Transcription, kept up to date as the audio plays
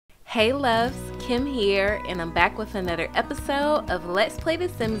Hey loves, Kim here, and I'm back with another episode of Let's Play The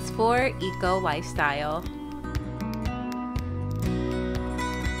Sims 4 Eco Lifestyle.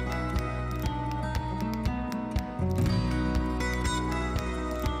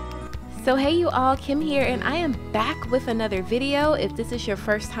 So hey you all, Kim here, and I am back with another video. If this is your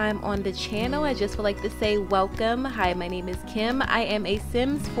first time on the channel, I just would like to say welcome. Hi, my name is Kim. I am a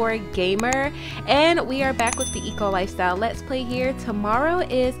Sims 4 gamer, and we are back with the Eco Lifestyle Let's Play here. Tomorrow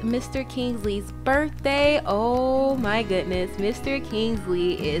is Mr. Kingsley's birthday. Oh my goodness, Mr.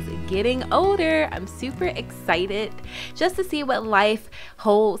 Kingsley is getting older. I'm super excited just to see what life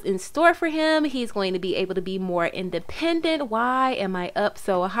holds in store for him. He's going to be able to be more independent. Why am I up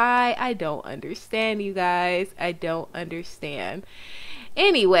so high? I don't understand, you guys. I don't understand.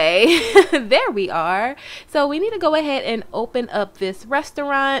 Anyway, there we are. So we need to go ahead and open up this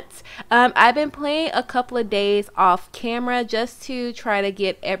restaurant. I've been playing a couple of days off camera just to try to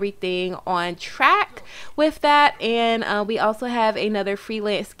get everything on track with that. And we also have another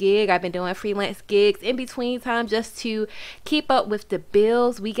freelance gig. I've been doing freelance gigs in between time just to keep up with the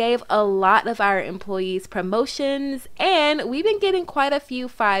bills. We gave a lot of our employees promotions, and we've been getting quite a few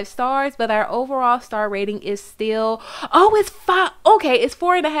 5 stars, but our overall star rating is still, oh, it's 5. Okay, it's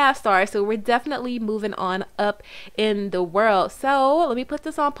 4.5 stars, so we're definitely moving on up in the world. So let me put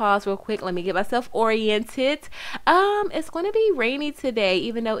this on pause real quick. Let me get myself oriented. It's going to be rainy today,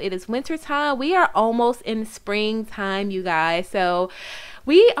 even though it is winter time. We are almost in springtime, you guys. So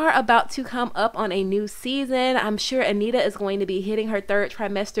we are about to come up on a new season. I'm sure Anita is going to be hitting her 3rd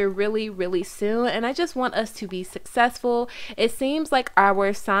trimester really soon, and I just want us to be successful. It seems like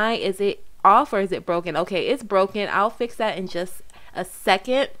our sign, is it off or is it broken? Okay, it's broken. I'll fix that in just a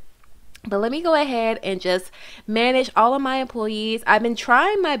second. But let me go ahead and just manage all of my employees. I've been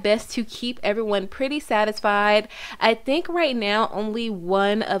trying my best to keep everyone pretty satisfied. I think right now only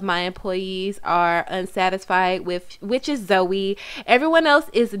one of my employees are unsatisfied with, which is Zoe. Everyone else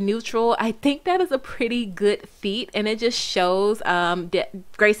is neutral. I think that is a pretty good feat, and it just shows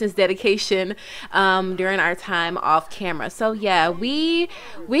Grayson's dedication during our time off camera. So yeah, we've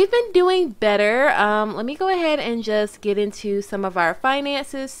been doing better. Let me go ahead and just get into some of our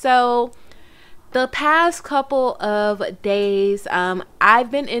finances. So the past couple of days, I've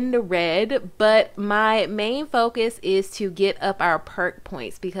been in the red, but my main focus is to get up our perk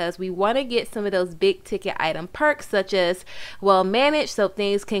points because we want to get some of those big ticket item perks, such as well managed, so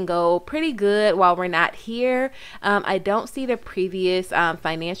things can go pretty good while we're not here. I don't see the previous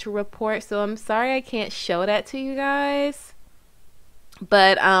financial report, so I'm sorry I can't show that to you guys.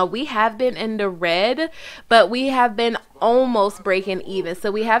 But we have been in the red, but we have been almost breaking even, so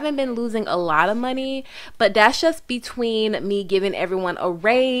we haven't been losing a lot of money, but that's just between me giving everyone a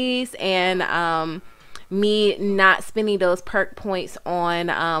raise and me not spending those perk points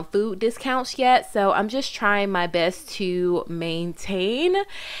on food discounts yet. So I'm just trying my best to maintain,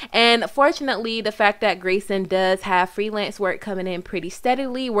 and fortunately the fact that Grayson does have freelance work coming in pretty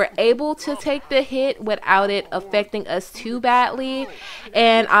steadily, we're able to take the hit without it affecting us too badly.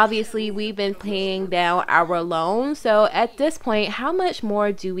 And obviously we've been paying down our loan, so at this point, how much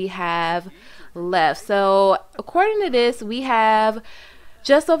more do we have left? So according to this, we have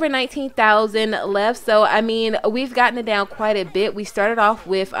just over 19,000 left. So I mean, we've gotten it down quite a bit. We started off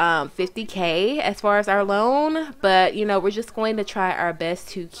with 50K as far as our loan, but you know, we're just going to try our best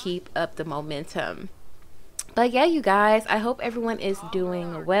to keep up the momentum. But yeah, you guys, I hope everyone is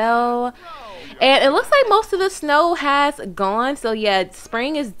doing well. And it looks like most of the snow has gone. So yeah,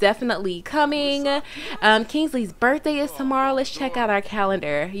 spring is definitely coming. Kingsley's birthday is tomorrow. Let's check out our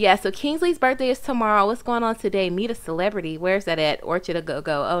calendar. Yeah, so Kingsley's birthday is tomorrow. What's going on today? Meet a celebrity. Where's that at? Orchard of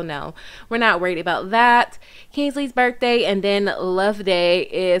Go-Go. Oh no, we're not worried about that. Kingsley's birthday, and then Love Day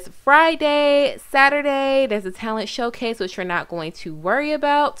is Friday. Saturday, there's a talent showcase, which we're not going to worry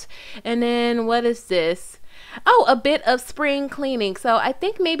about. And then what is this? Oh, a bit of spring cleaning. So I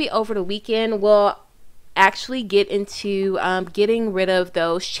think maybe over the weekend we'll actually get into getting rid of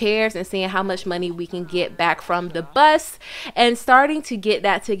those chairs and seeing how much money we can get back from the bus and starting to get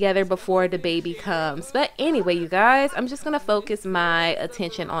that together before the baby comes. But anyway, you guys, I'm just gonna focus my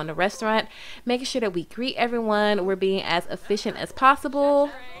attention on the restaurant, making sure that we greet everyone, we're being as efficient as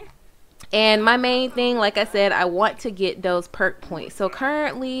possible. And my main thing, like I said, I want to get those perk points. So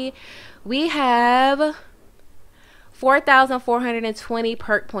currently we have 4,420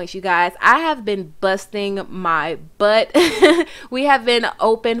 perk points, you guys. I have been busting my butt. We have been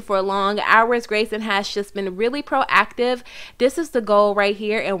open for long hours. Grayson has just been really proactive. This is the goal right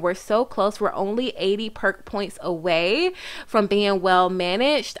here, and we're so close. We're only 80 perk points away from being well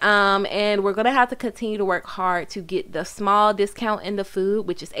managed, and we're gonna have to continue to work hard to get the small discount in the food,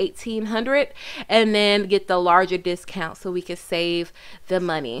 which is 1,800, and then get the larger discount so we can save the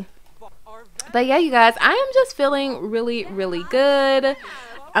money. But yeah, you guys, I am just feeling really good.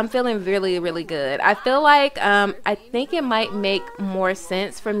 I'm feeling really good. I feel like I think it might make more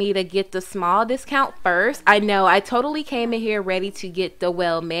sense for me to get the small discount first. I know I totally came in here ready to get the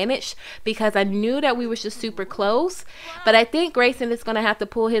well managed because I knew that we were just super close, but I think Grayson is gonna have to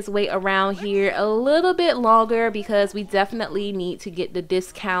pull his weight around here a little bit longer because we definitely need to get the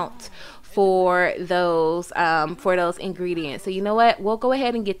discount for those ingredients. So you know what, we'll go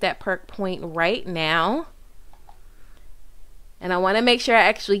ahead and get that perk point right now, and I want to make sure I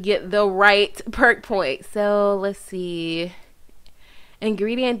actually get the right perk point. So let's see,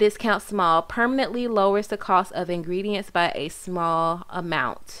 ingredient discount small permanently lowers the cost of ingredients by a small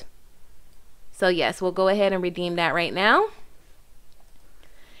amount. So yes, we'll go ahead and redeem that right now.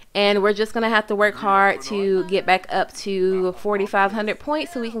 And we're just going to have to work hard to get back up to 4,500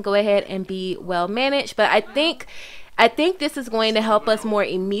 points so we can go ahead and be well managed. But I think this is going to help us more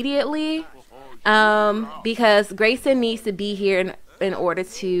immediately because Grayson needs to be here in order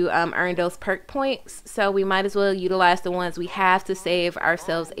to earn those perk points. So we might as well utilize the ones we have to save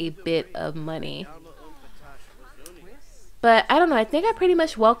ourselves a bit of money. But I don't know, I think I pretty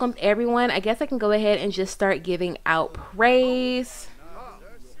much welcomed everyone. I guess I can go ahead and just start giving out praise.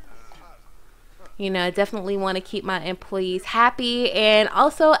 You know, I definitely want to keep my employees happy. And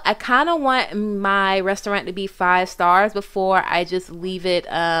also, I kind of want my restaurant to be 5 stars before I just leave it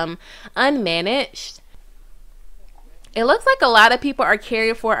unmanaged. It looks like a lot of people are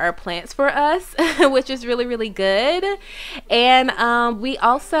caring for our plants for us, which is really good. And we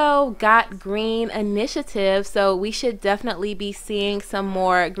also got green initiatives, so we should definitely be seeing some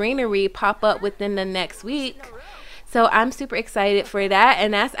more greenery pop up within the next week. So I'm super excited for that,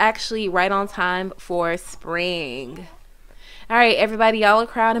 and that's actually right on time for spring. All right, everybody, y'all are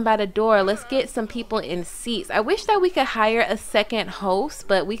crowding by the door. Let's get some people in seats. I wish that we could hire a second host,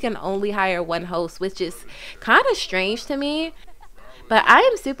 but we can only hire one host, which is kind of strange to me. But I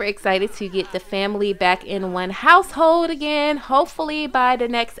am super excited to get the family back in one household again. Hopefully by the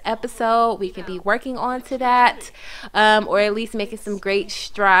next episode, we can be working on to that, or at least making some great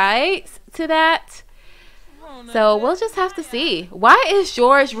strides to that. So we'll just have to see. Why is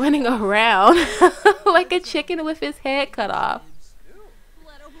George running around like a chicken with his head cut off?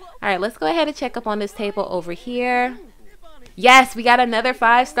 All right, let's go ahead and check up on this table over here. Yes, we got another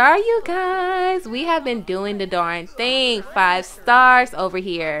 5-star, you guys. We have been doing the darn thing. 5 stars over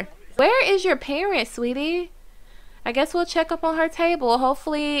here. Where is your parent, sweetie? I guess we'll check up on her table.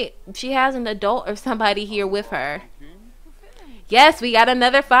 Hopefully she has an adult or somebody here with her. Yes, we got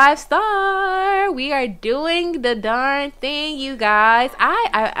another 5-star. We are doing the darn thing, you guys.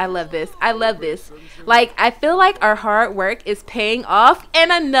 I love this. I love this. Like, I feel like our hard work is paying off.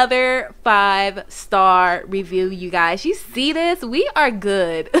 And another 5-star review, you guys. You see this? We are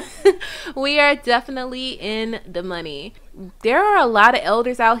good. We are definitely in the money. There are a lot of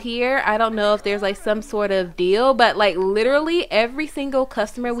elders out here. I don't know if there's like some sort of deal, but like literally every single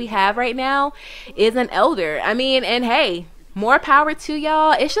customer we have right now is an elder. I mean, and hey, more power to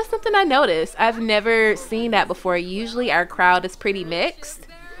y'all. It's just something I noticed. I've never seen that before. Usually our crowd is pretty mixed.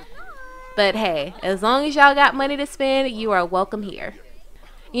 But hey, as long as y'all got money to spend, you are welcome here.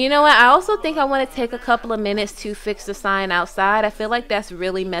 You know what? I also think I want to take a couple of minutes to fix the sign outside. I feel like that's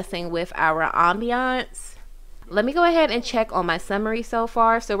really messing with our ambiance. Let me go ahead and check on my summary so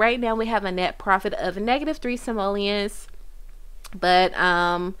far. So right now we have a net profit of -3 simoleons. But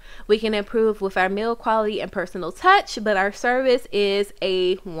we can improve with our meal quality and personal touch, but our service is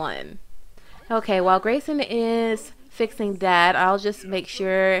A1. Okay, while Grayson is fixing that, I'll just make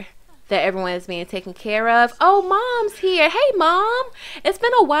sure that everyone is being taken care of. Oh, Mom's here. Hey, Mom. It's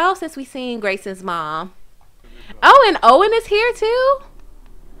been a while since we seen Grayson's mom. Oh, and Owen is here too.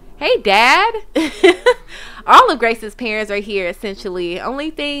 Hey, Dad. All of Grayson's parents are here, essentially. Only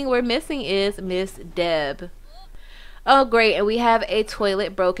thing we're missing is Miss Deb. Oh, great. And we have a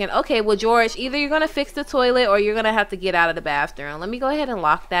toilet broken. Okay, well, George, either you're going to fix the toilet or you're going to have to get out of the bathroom. Let me go ahead and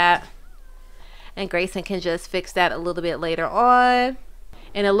lock that. And Grayson can just fix that a little bit later on.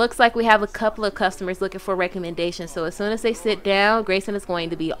 And it looks like we have a couple of customers looking for recommendations. So as soon as they sit down, Grayson is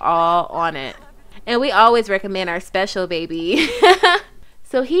going to be all on it. And we always recommend our special baby.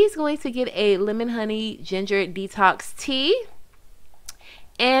 So he's going to get a lemon honey ginger detox tea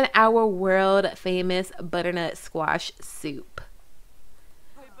and our world famous butternut squash soup.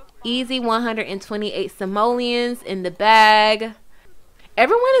 Easy 128 simoleons in the bag.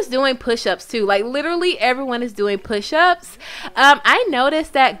 Everyone is doing push-ups too. Like literally everyone is doing push-ups. I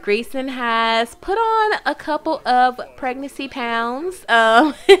noticed that Grayson has put on a couple of pregnancy pounds.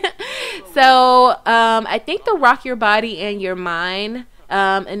 So I think the Rock Your Body and Your Mind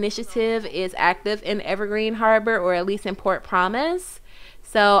initiative is active in Evergreen Harbor, or at least in Port Promise.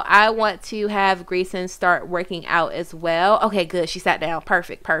 So I want to have Grayson start working out as well. Okay, good. She sat down.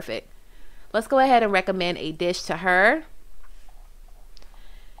 Perfect. Let's go ahead and recommend a dish to her.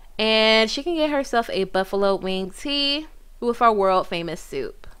 And she can get herself a buffalo wing tea with our world famous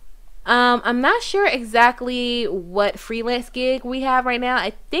soup. I'm not sure exactly what freelance gig we have right now.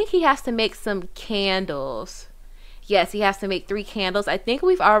 I think he has to make some candles. Yes, he has to make 3 candles. I think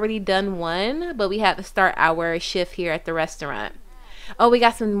we've already done 1, but we have to start our shift here at the restaurant. Oh, we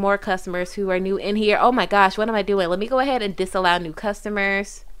got some more customers who are new in here. Oh my gosh, what am I doing? Let me go ahead and disallow new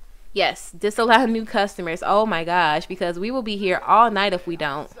customers. Yes, disallow new customers. Oh my gosh, because we will be here all night if we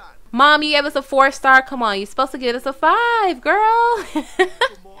don't. Mom, you gave us a 4-star. Come on, you're supposed to give us a 5, girl.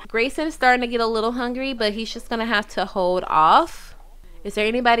 Grayson is starting to get a little hungry, but he's just going to have to hold off. Is there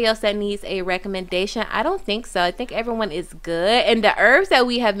anybody else that needs a recommendation? I don't think so. I think everyone is good. And the herbs that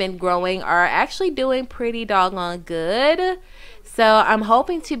we have been growing are actually doing pretty doggone good. So I'm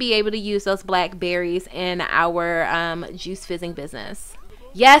hoping to be able to use those blackberries in our juice fizzing business.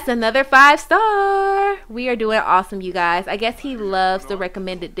 Yes, another 5-star. We are doing awesome, you guys. I guess he loves the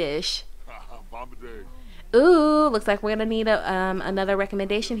recommended dish. Ooh, looks like we're gonna need another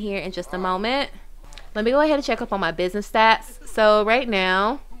recommendation here in just a moment. Let me go ahead and check up on my business stats. So right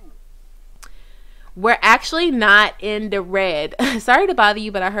now, we're actually not in the red. Sorry to bother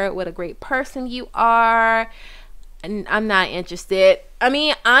you, but I heard what a great person you are. And I'm not interested. I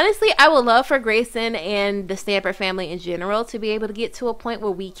mean, honestly, I would love for Grayson and the Stamper family in general to be able to get to a point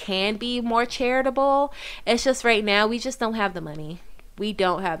where we can be more charitable. It's just right now, we just don't have the money. We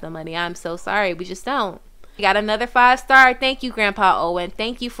don't have the money. I'm so sorry. We just don't. We got another 5-star. Thank you, Grandpa Owen.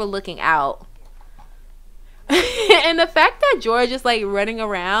 Thank you for looking out. And the fact that George is like running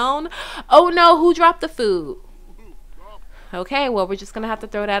around. Oh no, who dropped the food? Okay, well, we're just gonna have to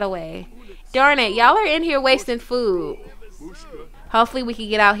throw that away. Darn it, y'all are in here wasting food. Hopefully we can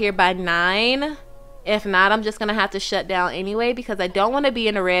get out here by 9. If not, I'm just gonna have to shut down anyway because I don't want to be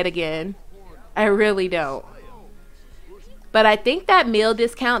in the red again. I really don't. But I think that meal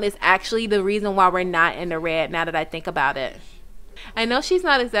discount is actually the reason why we're not in the red now that I think about it. I know she's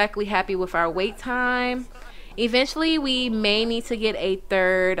not exactly happy with our wait time. Eventually we may need to get a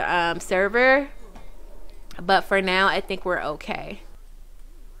 3rd server, but for now I think we're okay.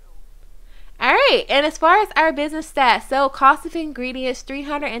 All right, and as far as our business stats, so cost of ingredients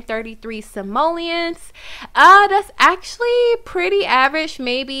 333 simoleons. That's actually pretty average.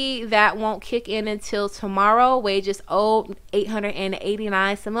 Maybe that won't kick in until tomorrow. Wages owed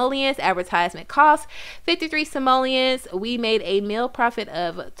 889 simoleons. Advertisement cost 53 simoleons. We made a meal profit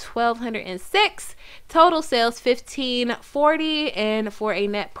of 1,206. Total sales 1,540, and for a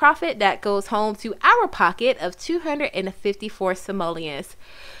net profit that goes home to our pocket of 254 simoleons.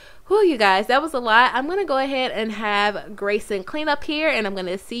 Whew, you guys, that was a lot. I'm going to go ahead and have Grayson clean up here, and I'm going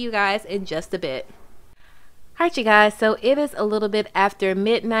to see you guys in just a bit. Alright, you guys, so it is a little bit after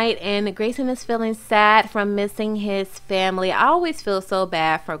midnight, and Grayson is feeling sad from missing his family. I always feel so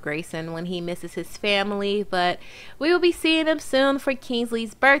bad for Grayson when he misses his family, but we will be seeing him soon for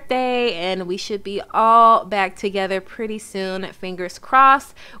Kingsley's birthday, and we should be all back together pretty soon, fingers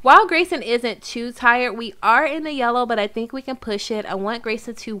crossed. While Grayson isn't too tired, we are in the yellow, but I think we can push it. I want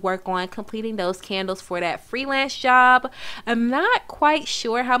Grayson to work on completing those candles for that freelance job. I'm not quite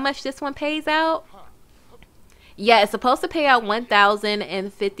sure how much this one pays out. Yeah, it's supposed to pay out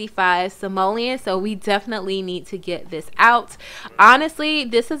 1,055 simoleons, so we definitely need to get this out. Honestly,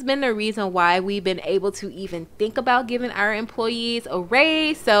 this has been the reason why we've been able to even think about giving our employees a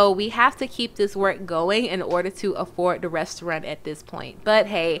raise, so we have to keep this work going in order to afford the restaurant at this point. But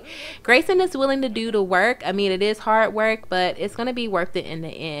hey, Grayson is willing to do the work. I mean, it is hard work, but it's going to be worth it in the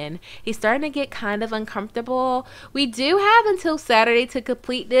end. He's starting to get kind of uncomfortable. We do have until Saturday to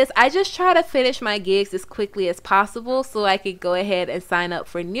complete this. I just try to finish my gigs as quickly as possible so I could go ahead and sign up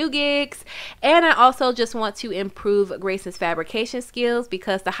for new gigs. And I also just want to improve Grayson's fabrication skills,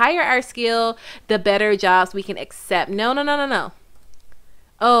 because the higher our skill, the better jobs we can accept. No.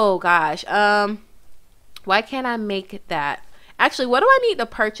 Oh gosh, why can't I make that? Actually, what do I need to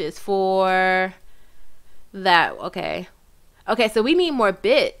purchase for that? Okay, Okay, so we need more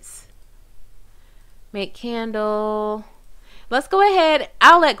bits. Make candle. Let's go ahead.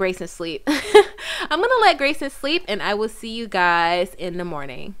 I'll let Grayson sleep. I'm going to let Grayson sleep, and I will see you guys in the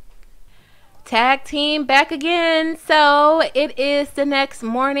morning. Tag team back again. So it is the next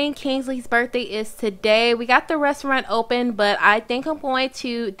morning. Kingsley's birthday is today. We got the restaurant open, but I think I'm going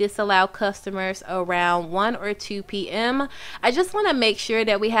to disallow customers around 1 or 2 p.m. I just want to make sure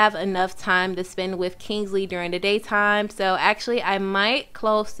that we have enough time to spend with Kingsley during the daytime. So actually I might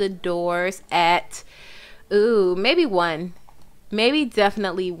close the doors at maybe 1. Maybe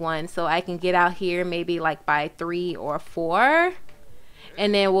definitely 1, so I can get out here maybe like by 3 or 4.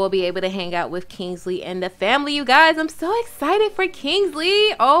 And then we'll be able to hang out with Kingsley and the family. You guys, I'm so excited for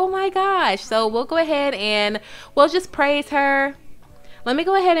Kingsley. Oh my gosh. So we'll go ahead and we'll just praise her. Let me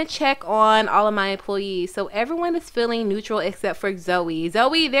go ahead and check on all of my employees. So everyone is feeling neutral except for Zoe.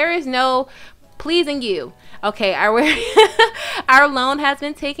 Zoe, there is no pleasing you. Okay, our loan has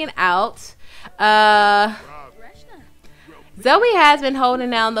been taken out. Zoe has been holding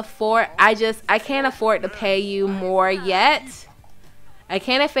down the fort. I can't afford to pay you more yet. I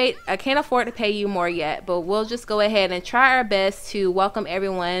can't afford to pay you more yet, but we'll just go ahead and try our best to welcome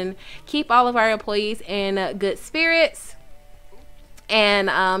everyone, keep all of our employees in good spirits,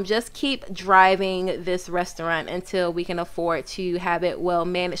 and just keep driving this restaurant until we can afford to have it well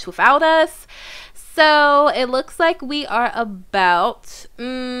managed without us. So it looks like we are about,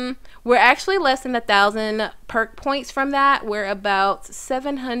 we're actually less than 1,000 perk points from that. We're about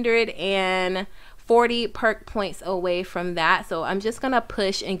 740 perk points away from that. So I'm just gonna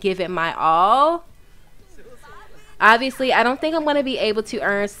push and give it my all. Obviously, I don't think I'm going to be able to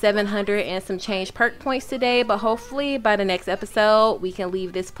earn 700 and some change perk points today, but hopefully by the next episode, we can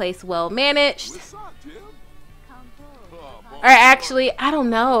leave this place well managed. Or actually, I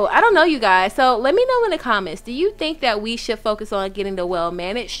don't know. I don't know, you guys. So let me know in the comments. Do you think that we should focus on getting the well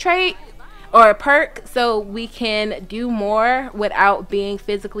managed trait or a perk so we can do more without being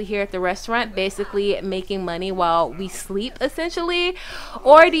physically here at the restaurant, basically making money while we sleep essentially?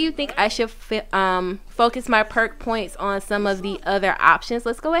 Or do you think I should focus my perk points on some of the other options?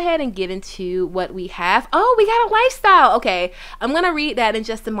 Let's go ahead and get into what we have. Oh, we got a lifestyle. Okay, I'm gonna read that in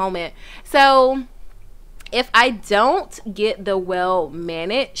just a moment. So if I don't get the well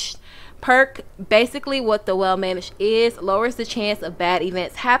managed perk, basically what the well managed is, lowers the chance of bad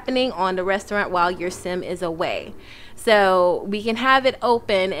events happening on the restaurant while your sim is away. So we can have it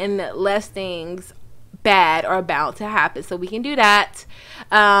open and less things bad are about to happen, so we can do that.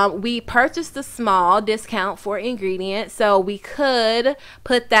 We purchased a small discount for ingredients, so we could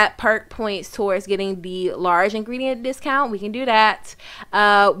put that perk points towards getting the large ingredient discount. We can do that.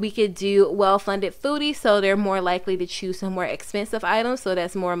 We could do well-funded foodies, so they're more likely to choose some more expensive items, so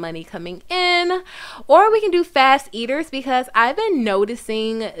that's more money coming in. Or we can do fast eaters, because I've been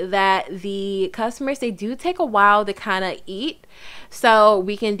noticing that the customers, they do take a while to kind of eat. So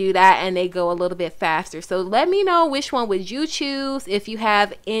we can do that and they go a little bit faster. So let me know which one would you choose. If you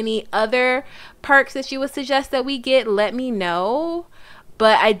have any other perks that you would suggest that we get, let me know.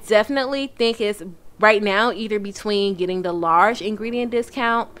 But I definitely think it's right now either between getting the large ingredient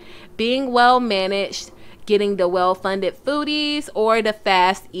discount, being well managed, getting the well-funded foodies, or the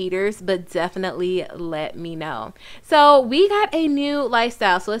fast eaters, but definitely let me know. So we got a new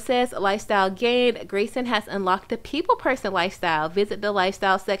lifestyle. So it says lifestyle gained. Grayson has unlocked the people person lifestyle. Visit the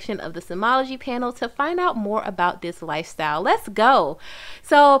lifestyle section of the Simology panel to find out more about this lifestyle. Let's go.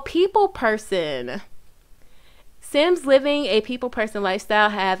 So people person. Sims living a people person lifestyle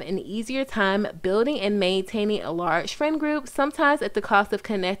have an easier time building and maintaining a large friend group, sometimes at the cost of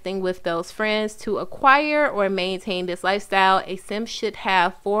connecting with those friends. To acquire or maintain this lifestyle, a Sim should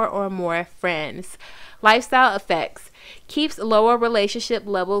have 4 or more friends. Lifestyle effects: keeps lower relationship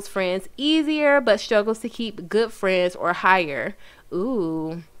levels friends easier, but struggles to keep good friends or higher.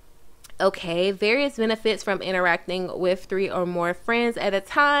 Ooh. Okay, various benefits from interacting with 3 or more friends at a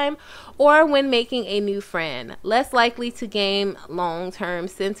time or when making a new friend. Less likely to gain long-term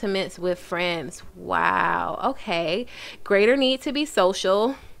sentiments with friends. Wow, okay. Greater need to be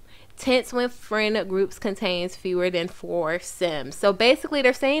social. Tense when friend groups contains fewer than 4 Sims. So basically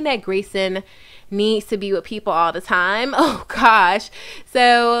they're saying that Grayson needs to be with people all the time. Oh gosh.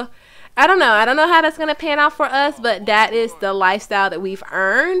 So I don't know how that's going to pan out for us, but that is the lifestyle that we've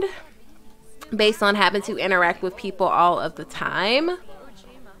earned based on having to interact with people all of the time.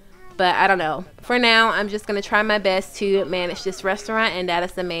 But I don't know. For now, I'm just going to try my best to manage this restaurant, and that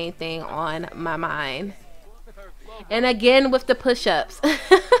is the main thing on my mind. And again with the push-ups.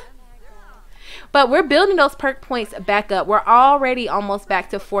 But we're building those perk points back up. We're already almost back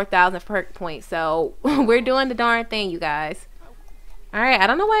to 4,000 perk points. So we're doing the darn thing, you guys. Alright, I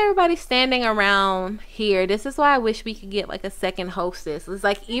don't know why everybody's standing around here. This is why I wish we could get like a second hostess. It's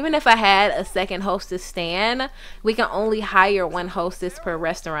like even if I had a second hostess stand, we can only hire one hostess per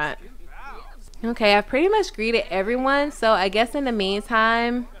restaurant. Okay, I've pretty much greeted everyone, so I guess in the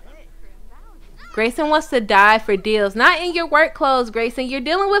meantime, Grayson wants to dive for deals. Not in your work clothes, Grayson. You're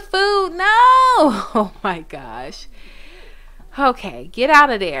dealing with food. No! Oh my gosh. Okay, get out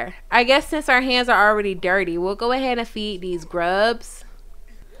of there. I guess since our hands are already dirty, we'll go ahead and feed these grubs.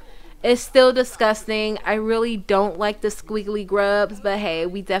 It's still disgusting. I really don't like the squiggly grubs, but hey,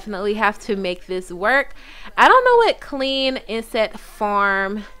 we definitely have to make this work. I don't know what clean insect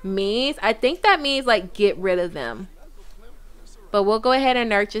farm means. I think that means like get rid of them. But we'll go ahead and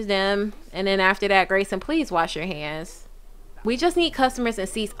nurture them. And then after that, Grayson, please wash your hands. We just need customers and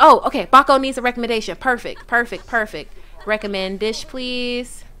seats. Oh, okay. Baco needs a recommendation. Perfect, perfect, perfect. Recommend dish,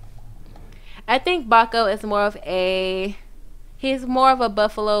 please. I think Baco is more of a... He's more of a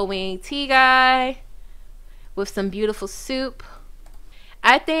buffalo wing tea guy with some beautiful soup.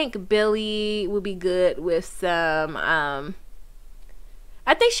 I think Billy would be good with some, I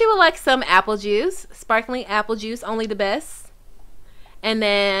think she would like some apple juice. Sparkling apple juice, only the best. And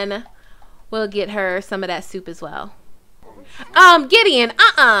then we'll get her some of that soup as well. Gideon,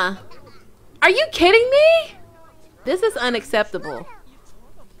 Are you kidding me? This is unacceptable.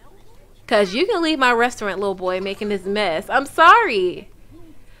 Because you can leave my restaurant, little boy, making this mess. I'm sorry.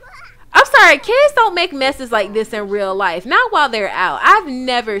 I'm sorry. Kids don't make messes like this in real life. Not while they're out. I've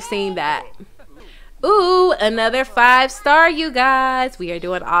never seen that. Ooh, another 5-star, you guys. We are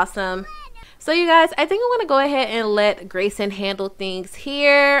doing awesome. So, you guys, I think I'm going to go ahead and let Grayson handle things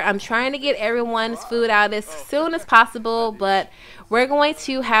here. I'm trying to get everyone's food out as soon as possible, but we're going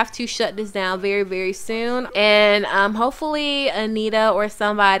to have to shut this down very, very soon. And hopefully Anita or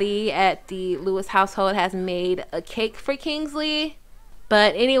somebody at the Lewis household has made a cake for Kingsley.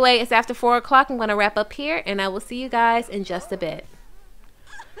 But anyway, it's after 4 o'clock. I'm going to wrap up here, and I will see you guys in just a bit.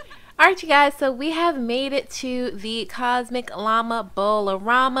 Alright, you guys, so we have made it to the Cosmic Llama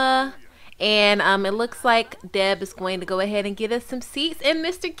Bowl-A-Rama. And it looks like Deb is going to go ahead and get us some seats. And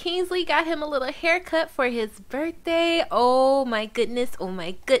Mr. Kingsley got him a little haircut for his birthday. Oh my goodness. Oh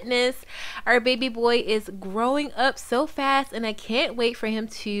my goodness. Our baby boy is growing up so fast. And I can't wait for him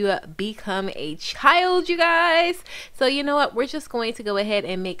to become a child, you guys. So you know what? We're just going to go ahead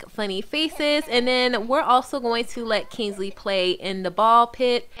and make funny faces. And then we're also going to let Kingsley play in the ball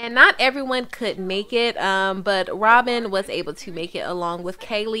pit. And not everyone could make it. But Robin was able to make it along with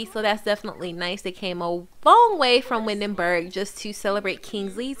Kaylee. So that's definitely nice. They came a long way from Windenburg just to celebrate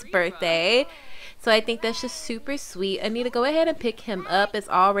Kingsley's birthday. So I think that's just super sweet. I need to go ahead and pick him up. It's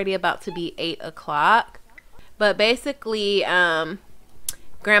already about to be 8 o'clock. But basically,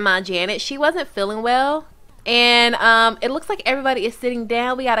 Grandma Janet, she wasn't feeling well. And it looks like everybody is sitting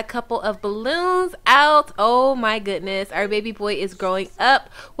down. We got a couple of balloons out. Oh my goodness. Our baby boy is growing up.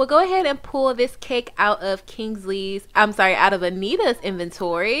 We'll go ahead and pull this cake out of out of Anita's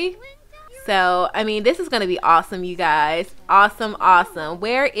inventory. So, I mean, this is going to be awesome, you guys. Awesome, awesome.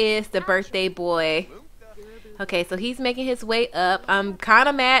 Where is the birthday boy? Okay, so he's making his way up. I'm kind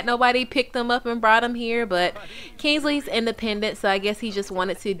of mad nobody picked him up and brought him here, but Kingsley's independent, so I guess he just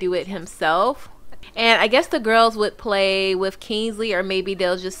wanted to do it himself. And I guess the girls would play with Kingsley, or maybe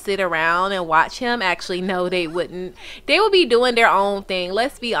they'll just sit around and watch him. Actually, no, they wouldn't. They would be doing their own thing.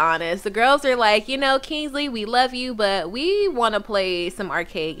 Let's be honest. The girls are like, you know, Kingsley, we love you, but we want to play some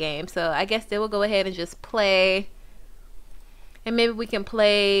arcade games. So I guess they will go ahead and just play. And maybe we can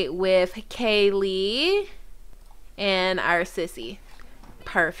play with Kaylee and our sissy.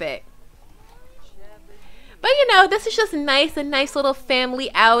 Perfect. But you know, this is just nice, a nice little family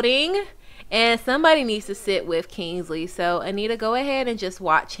outing. And somebody needs to sit with Kingsley. So Anita, go ahead and just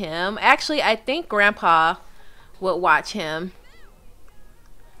watch him. Actually, I think Grandpa would watch him.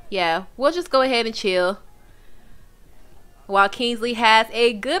 Yeah, we'll just go ahead and chill while Kingsley has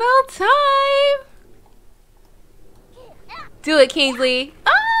a good old time. Do it, Kingsley.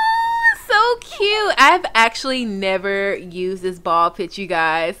 Oh, so cute. I've actually never used this ball pit, you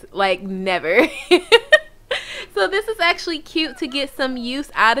guys. Like, never. So this is actually cute to get some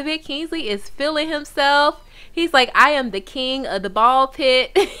use out of it. Kingsley is feeling himself. He's like, I am the king of the ball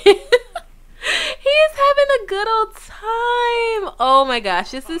pit. He is having a good old time. Oh my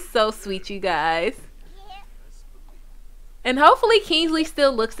gosh, this is so sweet, you guys. And hopefully Kingsley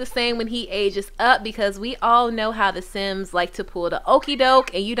still looks the same when he ages up, because we all know how the Sims like to pull the okie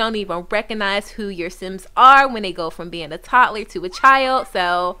doke, and you don't even recognize who your Sims are when they go from being a toddler to a child.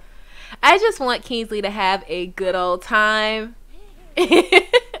 So I just want Kingsley to have a good old time. Oh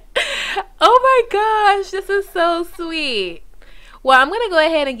my gosh, this is so sweet. Well, I'm going to go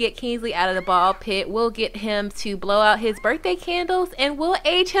ahead and get Kingsley out of the ball pit. We'll get him to blow out his birthday candles and we'll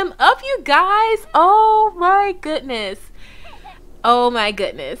age him up, you guys. Oh my goodness. Oh my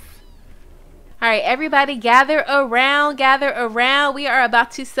goodness. All right, everybody gather around, gather around. We are about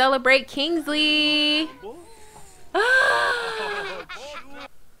to celebrate Kingsley. Oh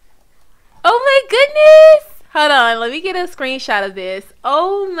my goodness. Hold on, let me get a screenshot of this.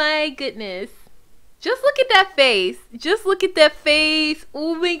 Oh my goodness. Just look at that face. Just look at that face.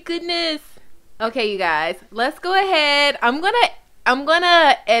 Oh my goodness. Okay, you guys, let's go ahead. I'm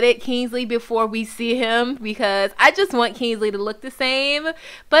gonna edit Kingsley before we see him because I just want Kingsley to look the same.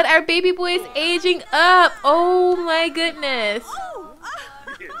 But our baby boy is aging up. Oh my goodness.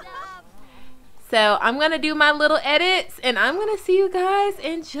 So I'm gonna do my little edits and I'm gonna see you guys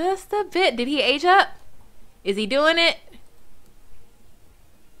in just a bit. Did he age up? Is he doing it?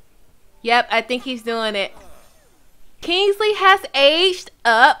 Yep, I think he's doing it. Kingsley has aged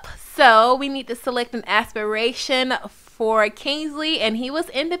up, so we need to select an aspiration for Kingsley, and he was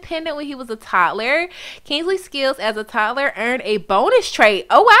independent when he was a toddler. Kingsley's skills as a toddler earned a bonus trait.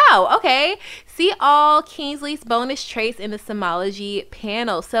 Oh wow, okay. See all Kingsley's bonus traits in the Simply-Nisey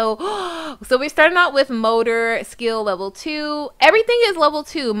panel. So we're starting out with motor skill level 2. Everything is level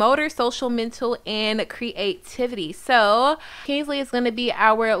 2: motor, social, mental, and creativity. So Kingsley is going to be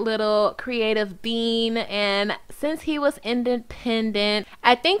our little creative being, and since he was independent,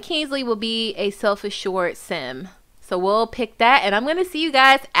 I think Kingsley will be a self-assured sim. So we'll pick that, and I'm going to see you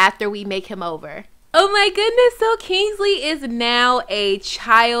guys after we make him over. Oh my goodness, so Kingsley is now a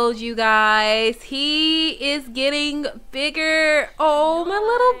child, you guys. He is getting bigger. Oh, my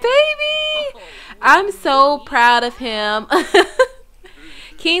little baby. I'm so proud of him.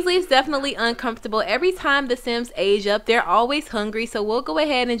 Kingsley is definitely uncomfortable. Every time the Sims age up, they're always hungry, so we'll go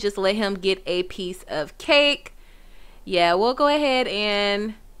ahead and just let him get a piece of cake. Yeah, we'll go ahead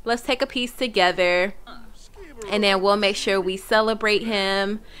and let's take a piece together. And then we'll make sure we celebrate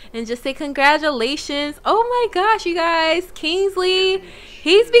him and just say congratulations. Oh my gosh, you guys, Kingsley,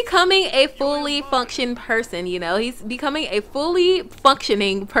 he's becoming a fully functioning person, you know. He's becoming a fully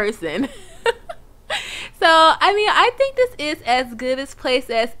functioning person. So, I mean, I think this is as good a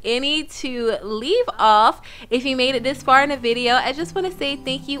place as any to leave off. If you made it this far in the video, I just want to say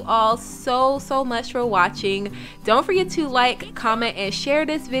thank you all so much for watching. Don't forget to like, comment, and share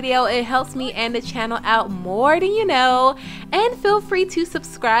this video. It helps me and the channel out more than you know. And feel free to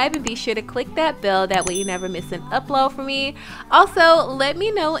subscribe and be sure to click that bell. That way you never miss an upload from me. Also, let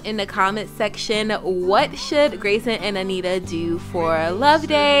me know in the comment section, what should Grayson and Anita do for Love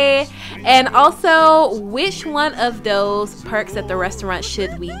Day? And also, which one of those perks at the restaurant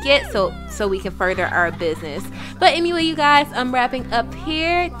should we get so we can further our business? But anyway, you guys, I'm wrapping up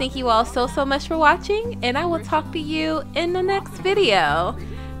here. Thank you all so much for watching, and I will talk to you in the next video.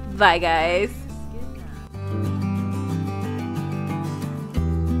 Bye guys.